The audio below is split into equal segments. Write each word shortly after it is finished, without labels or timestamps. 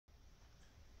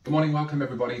Good morning, welcome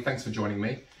everybody. Thanks for joining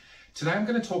me. Today I'm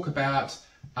going to talk about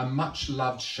a much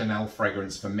loved Chanel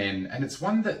fragrance for men, and it's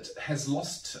one that has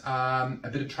lost a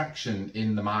bit of traction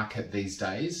in the market these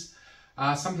days.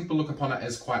 Some people look upon it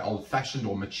as quite old-fashioned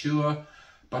or mature,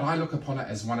 but I look upon it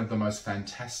as one of the most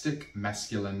fantastic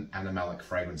masculine animalic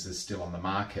fragrances still on the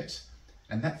market,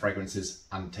 and that fragrance is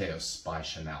Antaeus by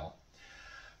Chanel.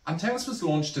 Antaeus was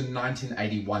launched in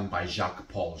 1981 by Jacques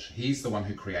Polge. He's the one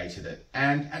who created it.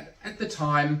 And at the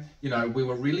time, we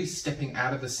were really stepping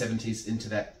out of the 70s into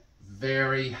that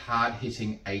very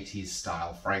hard-hitting 80s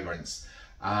style fragrance.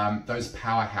 Those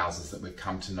powerhouses that we've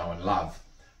come to know and love.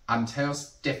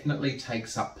 Antaeus definitely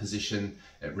takes up position.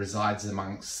 It resides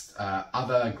amongst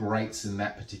other greats in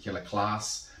that particular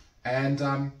class.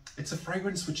 And it's a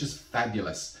fragrance which is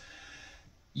fabulous.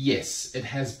 Yes, it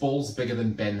has balls bigger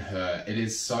than Ben-Hur. It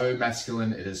is so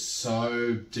masculine, it is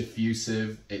so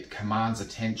diffusive, it commands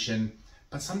attention,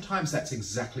 but sometimes that's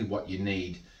exactly what you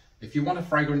need. If you want a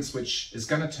fragrance which is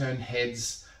going to turn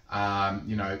heads,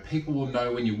 people will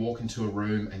know when you walk into a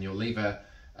room and you'll leave a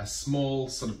small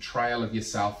sort of trail of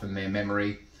yourself in their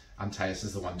memory, Antaeus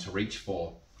is the one to reach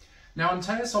for. Now,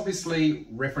 Antaeus obviously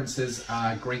references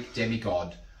a Greek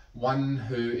demigod, one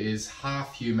who is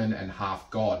half human and half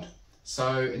god.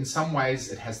 So in some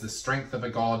ways it has the strength of a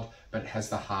god, but it has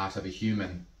the heart of a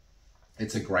human.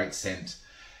 It's a great scent.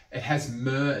 It has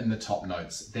myrrh in the top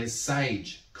notes. There's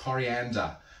sage,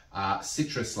 coriander,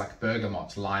 citrus like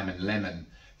bergamot, lime and lemon.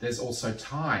 There's also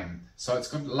thyme. So it's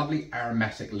got a lovely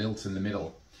aromatic lilt in the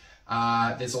middle.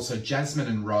 There's also jasmine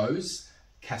and rose,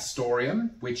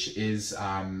 castoreum, which is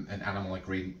an animal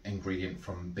ingredient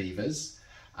from beavers,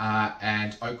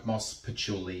 and oakmoss,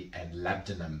 patchouli and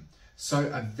labdanum.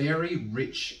 So a very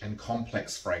rich and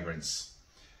complex fragrance.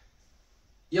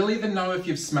 You'll either know if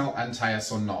you've smelled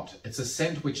Antaeus or not. It's a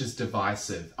scent which is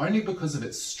divisive, only because of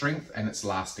its strength and its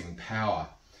lasting power.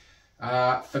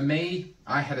 For me,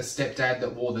 I had a stepdad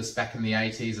that wore this back in the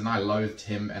 80s and I loathed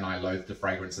him and I loathed the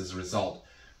fragrance as a result.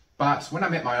 But when I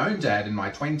met my own dad in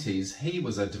my 20s, he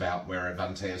was a devout wearer of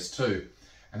Antaeus too.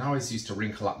 And I always used to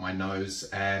wrinkle up my nose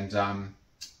and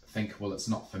think, well, it's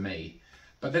not for me.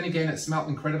 But then again, it smelled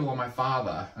incredible on my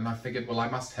father, and I figured, well, I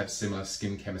must have similar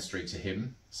skin chemistry to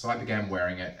him. So I began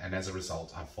wearing it, and as a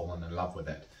result, I've fallen in love with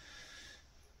it.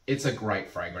 It's a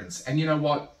great fragrance. And you know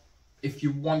what? If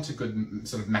you want a good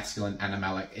sort of masculine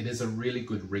animalic, it is a really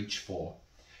good reach for.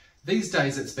 These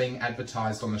days, it's being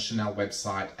advertised on the Chanel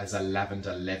website as a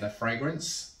lavender leather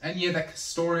fragrance. And yeah, that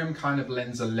Castoreum kind of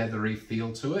lends a leathery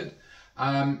feel to it.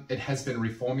 It has been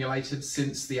reformulated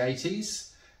since the 80s.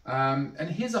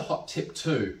 And here's a hot tip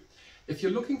too. If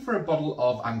you're looking for a bottle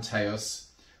of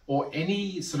Antaeus or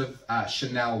any sort of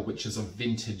Chanel which is of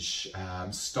vintage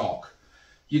stock,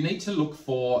 you need to look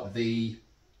for the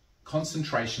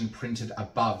concentration printed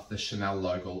above the Chanel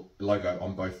logo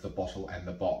on both the bottle and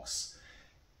the box.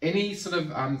 Any sort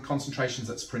of concentrations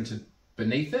that's printed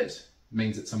beneath it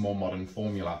means it's a more modern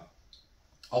formula.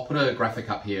 I'll put a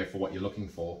graphic up here for what you're looking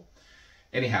for.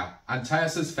 Anyhow,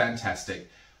 Antaeus is fantastic.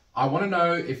 I want to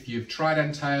know if you've tried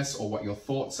Antaeus or what your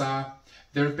thoughts are.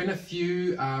 There have been a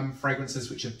few fragrances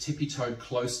which have tippy-toed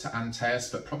close to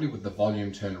Antaeus, but probably with the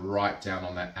volume turned right down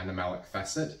on that animalic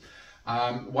facet.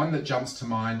 One that jumps to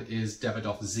mind is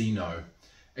Davidoff Zeno.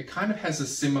 It kind of has a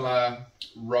similar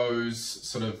rose,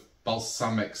 sort of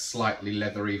balsamic, slightly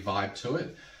leathery vibe to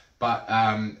it, but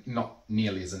not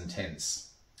nearly as intense.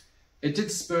 It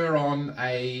did spur on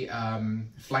a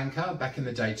flanker back in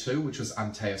the day too, which was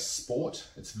Antaeus Sport.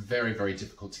 It's very, very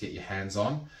difficult to get your hands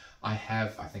on. I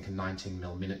have, I think, a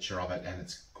 19mm miniature of it and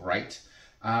it's great.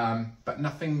 But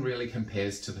nothing really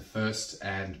compares to the first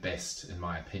and best, in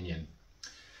my opinion.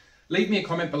 Leave me a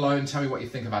comment below and tell me what you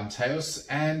think of Antaeus,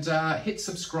 and hit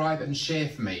subscribe and share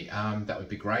for me. That would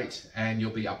be great, and you'll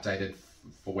be updated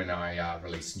for when I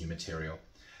release new material.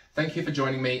 Thank you for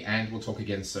joining me, and we'll talk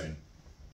again soon.